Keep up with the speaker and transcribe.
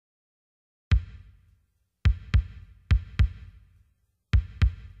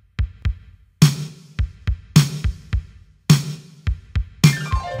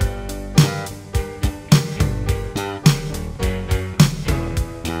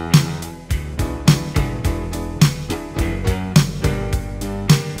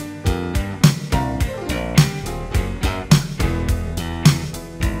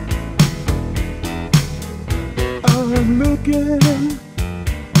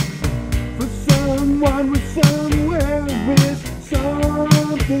someone with somewhere with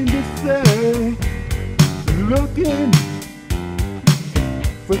something to say. Looking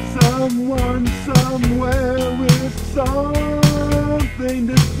for someone somewhere with something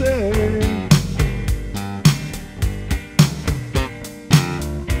to say.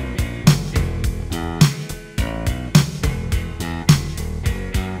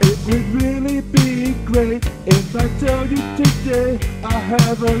 It would really be great if I told you today I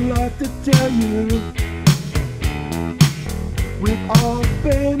have a lot to tell you. We've all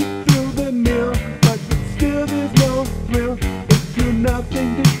been through the mill, but still there's no thrill if you're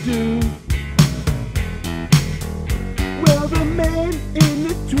nothing to do. Well, the man in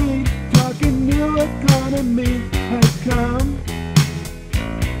the tree talking new economy has come.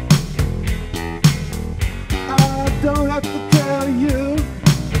 I don't have to tell you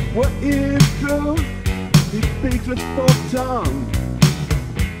what is true. He speaks with full tongue.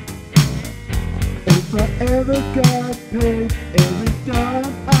 If I ever got paid every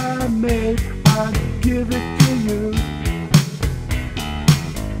dime I made, I'd give it to you.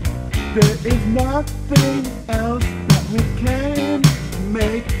 There is nothing else that we can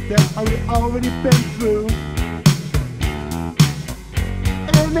make that we already been through.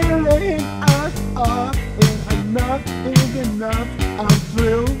 And they're laying us off, and enough is enough. I'm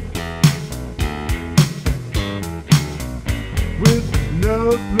through with no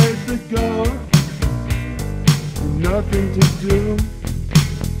place to go, nothing to do.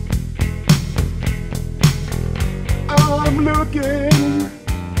 I'm looking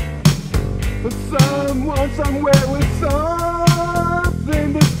for someone somewhere with something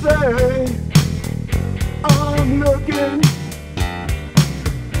to say. I'm looking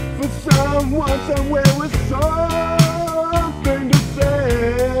for someone somewhere with something to say.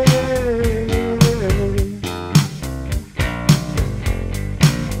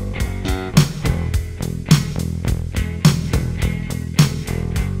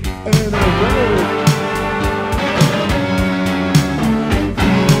 And I know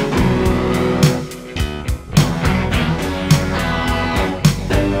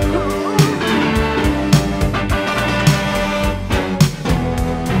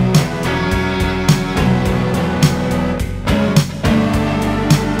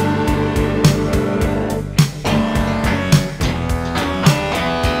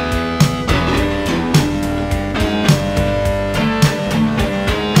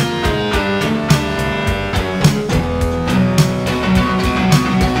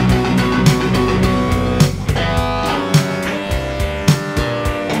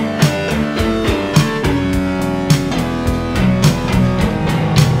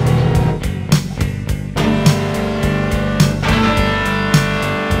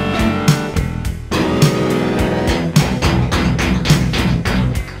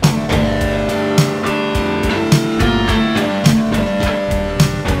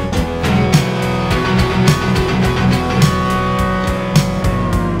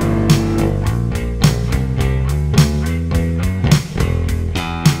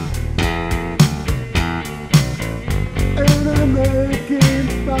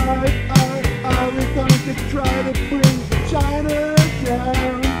to try to bring China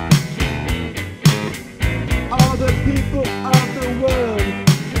down. All the people of the world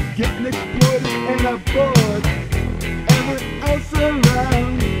getting exploited and abhorred, everyone else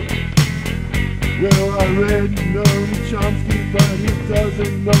around. Well, I read Noam Chomsky, but he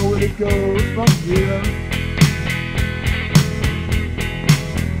doesn't know where to go from here.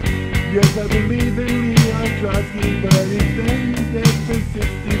 Yes, I believe in Leon Trotsky, but he's been dead for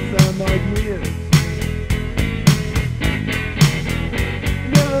 60-some odd years.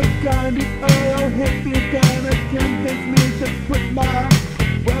 Kind of old hippie gonna convince me to put my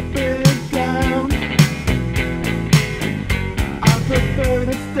weapons down. I prefer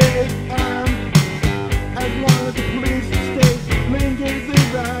to stay as long as the police state lingers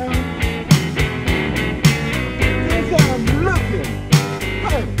around. 'Cause I'm looking,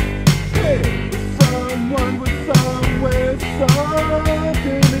 hey, for someone with somewhere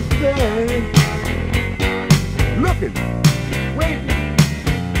something to say. Looking